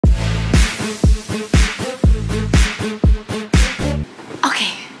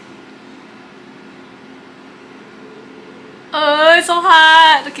it's so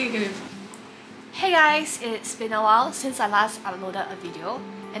hard. Okay. Hey guys, it's been a while since I last uploaded a video,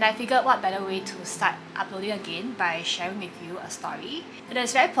 and I figured what better way to start uploading again by sharing with you a story. It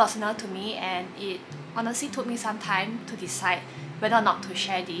is very personal to me, and it honestly took me some time to decide whether or not to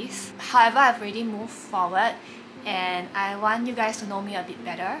share this. However, I've already moved forward and I want you guys to know me a bit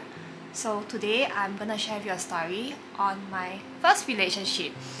better. So today I'm gonna share with you a story on my first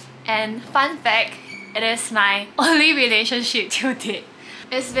relationship. And fun fact, it is my only relationship till date.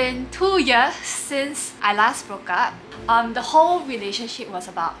 It's been 2 years since I last broke up. The whole relationship was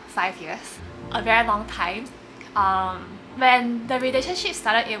about 5 years, a very long time. When the relationship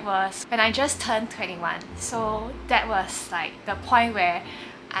started, it was when I just turned 21. So that was like the point where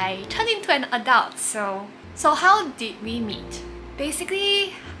I turned into an adult. So how did we meet?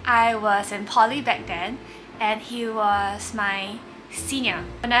 Basically, I was in poly back then and he was my senior.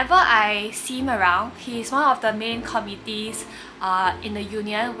 Whenever I see him around, he's one of the main committees in the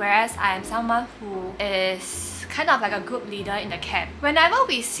union, whereas I am someone who is kind of like a group leader in the camp. Whenever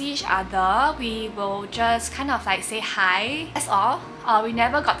we see each other, we will just kind of like say hi, that's all. We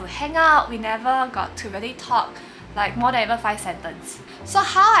never got to hang out, we never got to really talk like more than even 5 sentences. So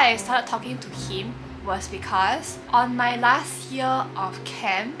how I started talking to him was because on my last year of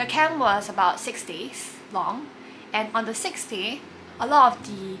camp, the camp was about 6 days long, and on the 6th day, a lot of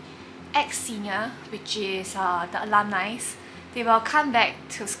the ex-senior, which is the alumni, they will come back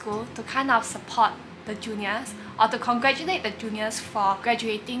to school to kind of support the juniors or to congratulate the juniors for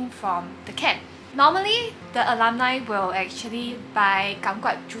graduating from the camp. Normally, the alumni will actually buy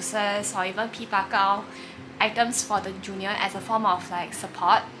gamguat juices or even pipakao items for the junior as a form of like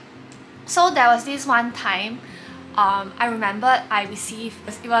support. So there was this one time, I remember I received,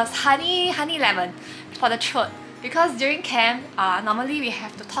 it was honey lemon for the throat. Because during camp, normally we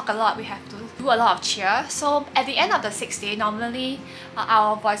have to talk a lot, we have to do a lot of cheer. So at the end of the 6th day, normally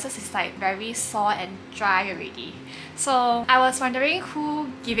our voices is like very sore and dry already. So I was wondering who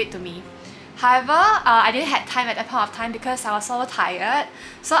gave it to me. However, I didn't have time at that point of time because I was so tired.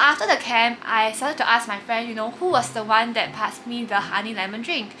 So after the camp, I started to ask my friend, you know, who was the one that passed me the honey lemon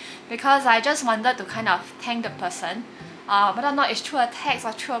drink, because I just wanted to kind of thank the person. Whether or not it's through a text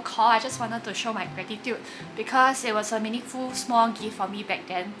or through a call, I just wanted to show my gratitude because it was a meaningful small gift for me back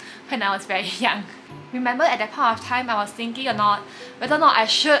then when I was very young. Remember at that point of time, I was thinking whether or not I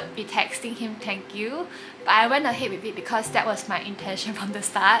should be texting him thank you, but I went ahead with it because that was my intention from the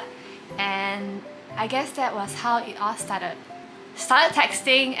start. And I guess that was how it all started. Started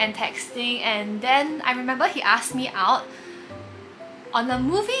texting, and then I remember he asked me out on a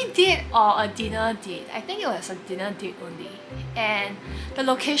movie date or a dinner date. I think it was a dinner date only. And the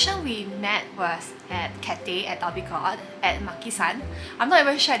location we met was at Cathay at Dhoby Ghaut at Maki-san. I'm not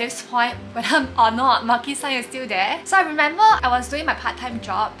even sure at this point whether or not Maki-san is still there. So I remember I was doing my part-time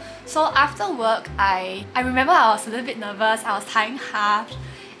job. So after work, I remember I was a little bit nervous. I was tying half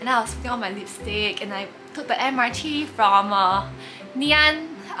and I was putting on my lipstick, and I took the MRT from Ngee Ann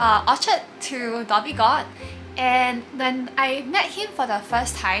Orchard to Dhoby Ghaut. And when I met him for the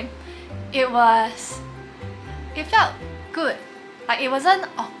first time, it felt good. Like, it wasn't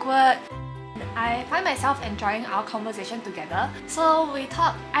awkward. I find myself enjoying our conversation together. So we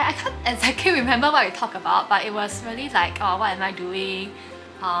talked, I can't exactly remember what we talked about, but it was really like, oh, what am I doing?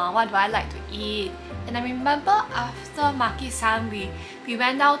 What do I like to eat? And I remember after Maki-san, we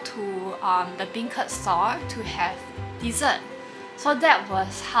went down to the beancurd store to have dessert. So that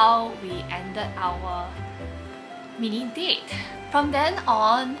was how we ended our mini date. From then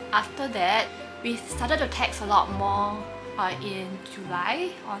on, after that, we started to text a lot more in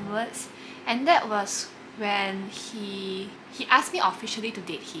July onwards, and that was when he asked me officially to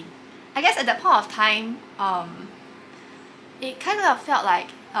date him. I guess at that point of time, it kind of felt like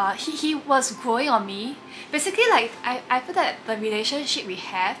he was growing on me. Basically, like I feel that the relationship we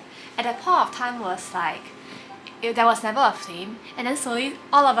have at that point of time was like, there was never a flame, and then slowly,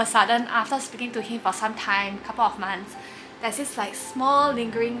 all of a sudden, after speaking to him for some time, couple of months, there's this like small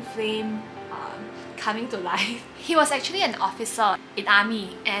lingering flame coming to life. He was actually an officer in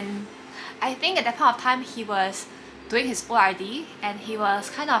army, and I think at that point of time he was doing his ORD, and he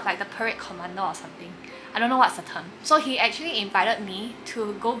was kind of like the parade commander or something. I don't know what's the term. So he actually invited me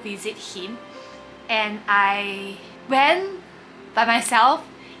to go visit him, and I went by myself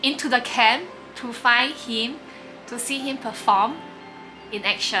into the camp to find him, to see him perform in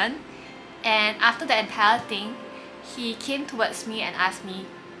action. And after the entire thing, he came towards me and asked me,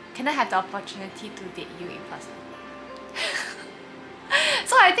 can I have the opportunity to date you in person?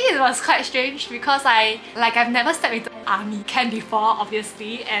 So I think it was quite strange because I've never stepped into an army camp before,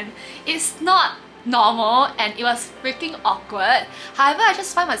 obviously, and it's not normal and it was freaking awkward. However, I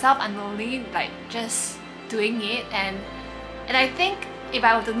just find myself unknowingly like just doing it, and I think if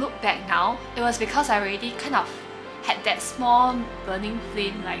I were to look back now, it was because I already kind of had that small burning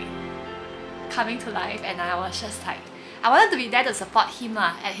flame like coming to life, and I was just like, I wanted to be there to support him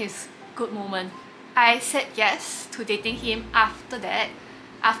lah at his good moment. I said yes to dating him after that.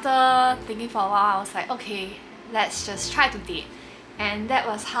 After thinking for a while, I was like, okay, let's just try to date. And that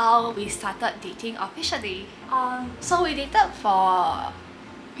was how we started dating officially. So we dated about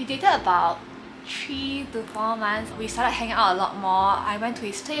 3 to 4 months. We started hanging out a lot more. I went to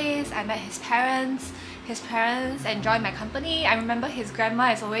his place, I met his parents. His parents enjoyed my company. I remember his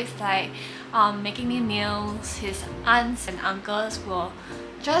grandma is always like making me meals. His aunts and uncles were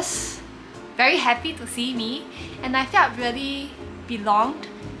just very happy to see me, and I felt really belonged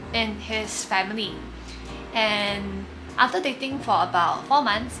in his family. And after dating for about 4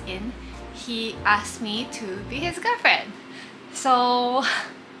 months in, he asked me to be his girlfriend. So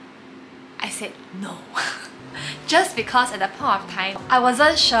I said no. Just because at that point of time, I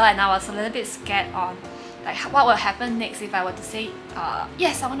wasn't sure and I was a little bit scared on like what will happen next if I were to say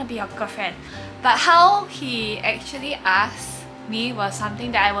yes, I want to be your girlfriend. But how he actually asked me was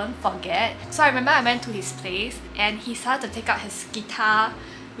something that I won't forget. So I remember I went to his place and he started to take out his guitar,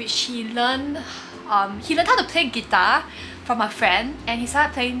 which he learned how to play guitar from a friend, and he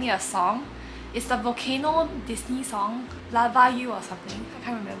started playing me a song. It's the Volcano Disney song, Lava You or something, I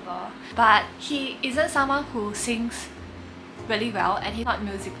can't remember. But he isn't someone who sings really well and he's not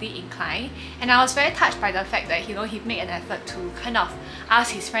musically inclined, and I was very touched by the fact that he made an effort to kind of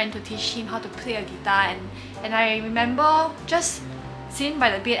ask his friend to teach him how to play a guitar, and I remember just sitting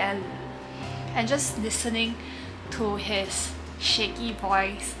by the bed and just listening to his shaky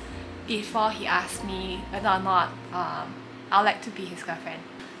voice before he asked me whether or not I'd like to be his girlfriend.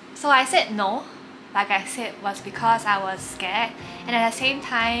 So I said no, like I said, was because I was scared, and at the same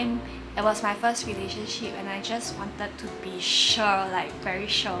time it was my first relationship and I just wanted to be sure, like very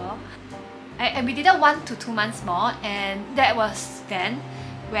sure. And we did it 1 to 2 months more, and that was then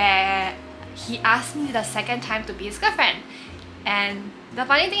where he asked me the second time to be his girlfriend. And the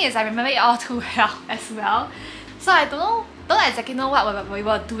funny thing is I remember it all too well as well. So I don't exactly know what we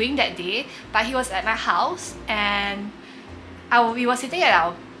were doing that day, but he was at my house and we were sitting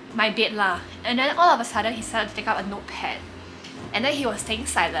at my bed lah, and then all of a sudden he started to take out a notepad, and then he was staying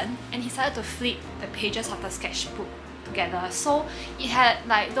silent and he started to flip the pages of the sketchbook together. So it had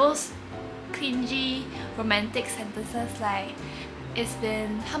like those cringy romantic sentences like, it's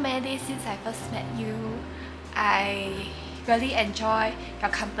been how many days since I first met you, I really enjoy your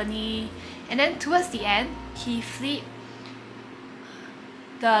company. And then towards the end he flipped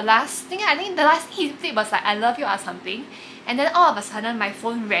the last thing, I think the last thing he flipped was like, I love you or something. And then all of a sudden my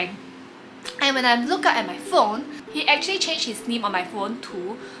phone rang, and when I look up at my phone, he actually changed his name on my phone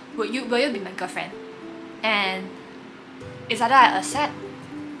to will you be my girlfriend? And it's either I accept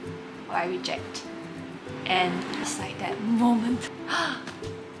or I reject. And it's like that moment,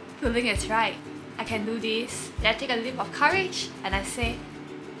 feeling is right, I can do this. Then I take a leap of courage and I say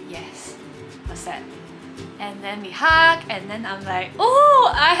yes, accept. And then we hug, and then I'm like,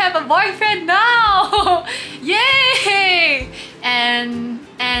 oh, I have a boyfriend now! Yay!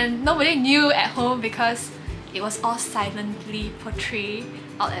 And nobody knew at home because it was all silently portrayed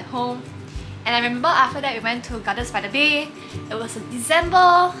out at home. And I remember after that we went to Gardens by the Bay. It was in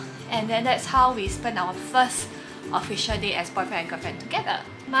December, and then that's how we spent our first official day as boyfriend and girlfriend together.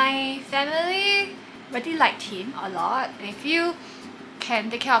 My family really liked him a lot. They feel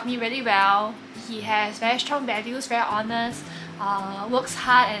can take care of me really well. He has very strong values, very honest, works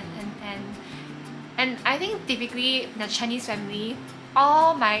hard, and I think typically in a Chinese family,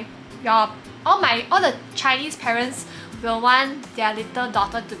 all the Chinese parents will want their little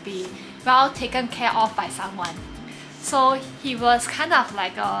daughter to be well taken care of by someone. So he was kind of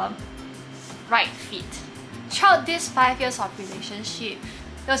like a right fit. Throughout these 5 years of relationship,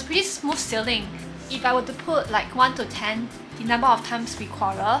 it was pretty smooth sailing. If I were to put like 1 to 10 the number of times we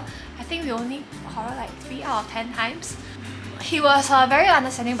quarrel, I think we only quarrel like 3 out of 10 times. He was a very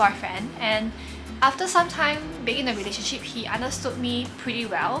understanding boyfriend, and after some time being in a relationship, he understood me pretty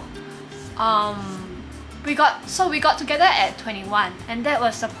well. We got together at 21, and that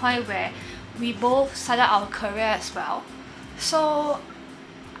was the point where we both started our career as well. So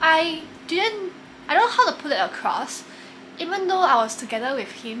I don't know how to put it across. Even though I was together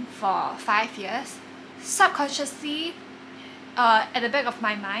with him for 5 years, subconsciously, at the back of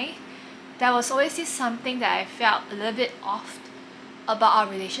my mind, there was always this something that I felt a little bit off about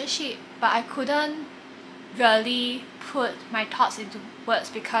our relationship, but I couldn't really put my thoughts into words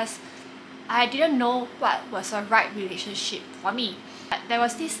because I didn't know what was a right relationship for me. There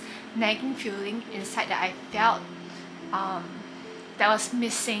was this nagging feeling inside that I felt that was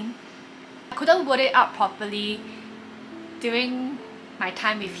missing. I couldn't word it out properly during my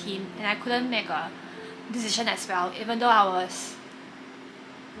time with him, and I couldn't make a decision as well, even though I was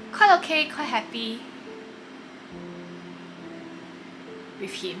quite okay, quite happy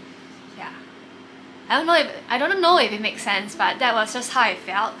with him. Yeah. I don't know if it makes sense, but that was just how I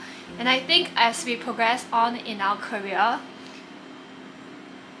felt. And I think as we progress on in our career,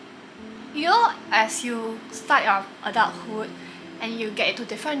 you know, as you start your adulthood and you get into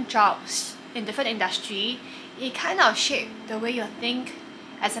different jobs in different industry, it kind of shapes the way you think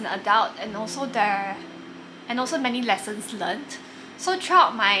as an adult, and also many lessons learned. So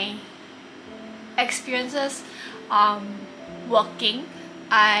throughout my experiences working,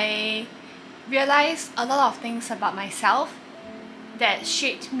 I realized a lot of things about myself that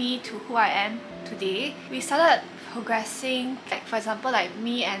shaped me to who I am today. We started progressing, like for example, like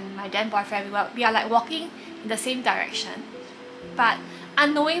me and my then boyfriend, we are like walking in the same direction, but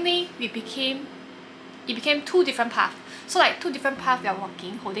unknowingly it became two different paths. So like two different paths we are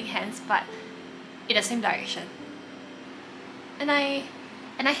walking, holding hands, but in the same direction. And I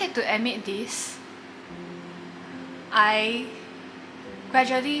hate to admit this, I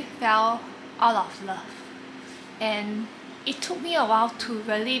gradually fell out of love, and it took me a while to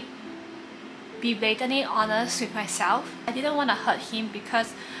really be blatantly honest with myself. I didn't want to hurt him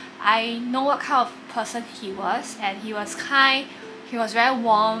because I know what kind of person he was, and he was kind, he was very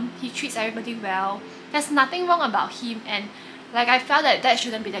warm, he treats everybody well. There's nothing wrong about him, and like I felt that that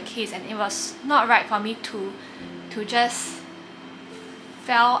shouldn't be the case, and it was not right for me to just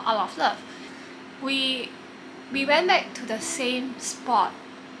fell out of love. We went back to the same spot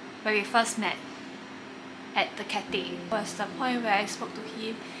where we first met, at the cafe. It was the point where I spoke to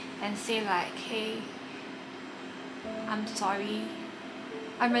him and say like, hey, I'm sorry,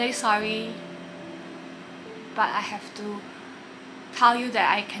 I'm really sorry, but I have to tell you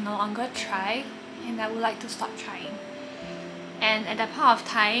that I can no longer try, and I would like to stop trying. And at that point of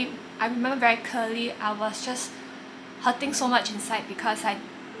time, I remember very clearly, I was just hurting so much inside because I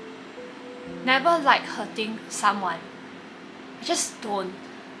never like hurting someone. I just don't.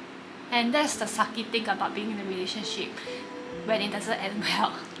 And that's the sucky thing about being in a relationship when it doesn't end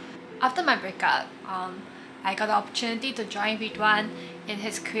well. After my breakup, I got the opportunity to join Patrine in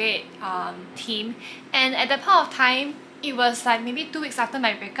his create team, and at that point of time, it was like maybe 2 weeks after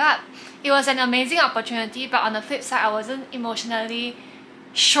my breakup. It was an amazing opportunity, but on the flip side, I wasn't emotionally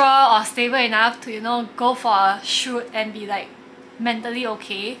sure or stable enough to, you know, go for a shoot and be like mentally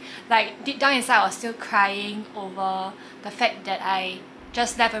okay. Like deep down inside, I was still crying over the fact that I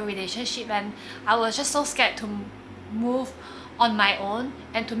just left a relationship, and I was just so scared to move on my own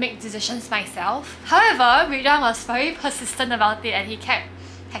and to make decisions myself. However, Patrine was very persistent about it, and he kept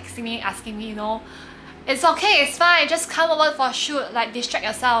texting me, asking me, you know, it's okay, it's fine, just come over for a shoot, like distract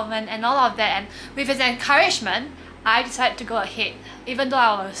yourself and all of that. And with his encouragement, I decided to go ahead, even though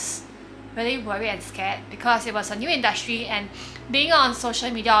I was really worried and scared because it was a new industry, and being on social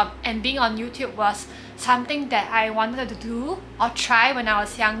media and being on YouTube was something that I wanted to do or try when I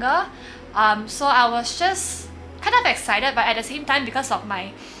was younger. So I was just kind of excited, but at the same time, because of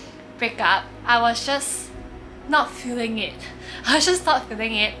my breakup, I was just not feeling it. I was just not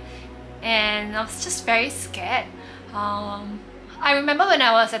feeling it, and I was just very scared. I remember when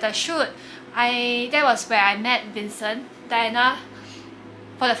I was at the shoot, that was where I met Vincent, Diana,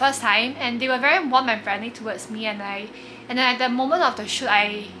 for the first time, and they were very warm and friendly towards me, and then at the moment of the shoot,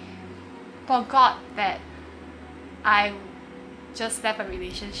 I forgot that I just left a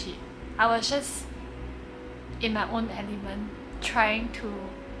relationship. I was just in my own element, trying to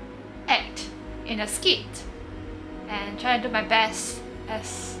act in a skit and trying to do my best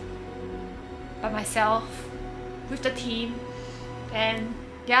as by myself with the team. And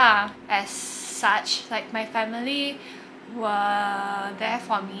yeah, as such, like my family were there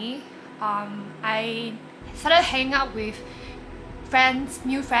for me. I started hanging out with friends,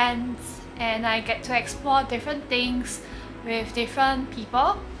 new friends, and I get to explore different things with different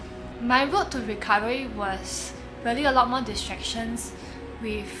people. My road to recovery was really a lot more distractions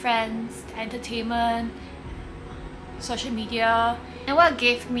with friends, entertainment, social media. And what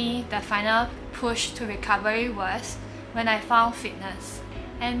gave me the final push to recovery was when I found fitness.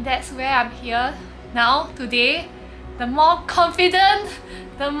 And that's where I'm here now, today. The more confident,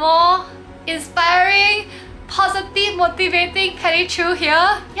 the more inspiring, positive, motivating Choo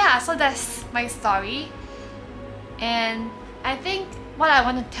here. Yeah, so that's my story. And I think what I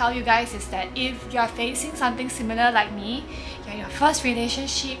want to tell you guys is that if you're facing something similar like me, you're in your first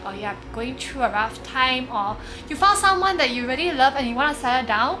relationship, or you're going through a rough time, or you found someone that you really love and you want to settle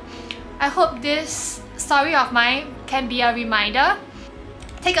down, I hope this story of mine can be a reminder.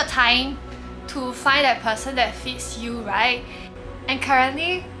 Take your time to find that person that fits you, right? And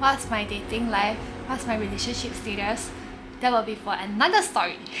currently, what's my dating life? What's my relationship status? That will be for another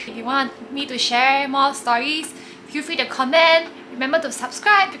story. If you want me to share more stories, feel free to comment. Remember to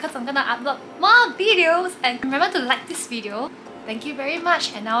subscribe because I'm gonna upload more videos. And remember to like this video. Thank you very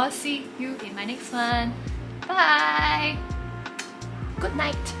much, and I will see you in my next one. Bye! Good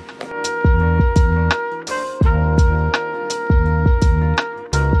night!